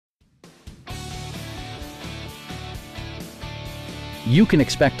You can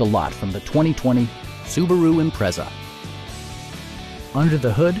expect a lot from the 2020 Subaru Impreza. Under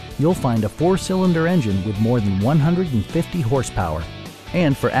the hood, you'll find a 4-cylinder engine with more than 150 horsepower.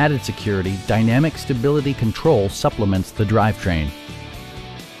 And for added security, dynamic stability control supplements the drivetrain.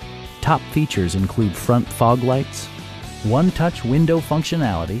 Top features include front fog lights, one-touch window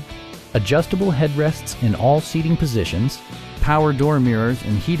functionality, adjustable headrests in all seating positions, power door mirrors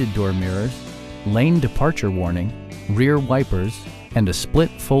and heated door mirrors, lane departure warning, rear wipers, and a split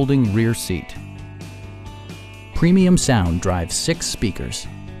folding rear seat. Premium sound drives 6 speakers,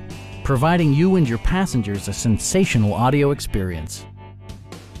 providing you and your passengers a sensational audio experience.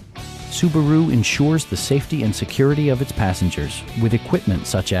 Subaru ensures the safety and security of its passengers with equipment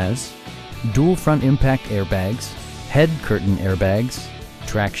such as dual front impact airbags, head curtain airbags,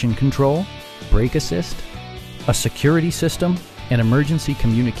 traction control, brake assist, a security system, an emergency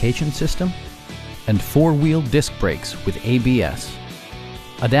communication system, and 4-wheel disc brakes with ABS.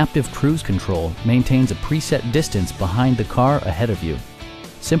 Adaptive Cruise Control maintains a preset distance behind the car ahead of you,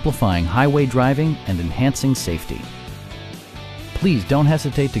 simplifying highway driving and enhancing safety. Please don't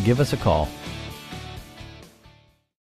hesitate to give us a call.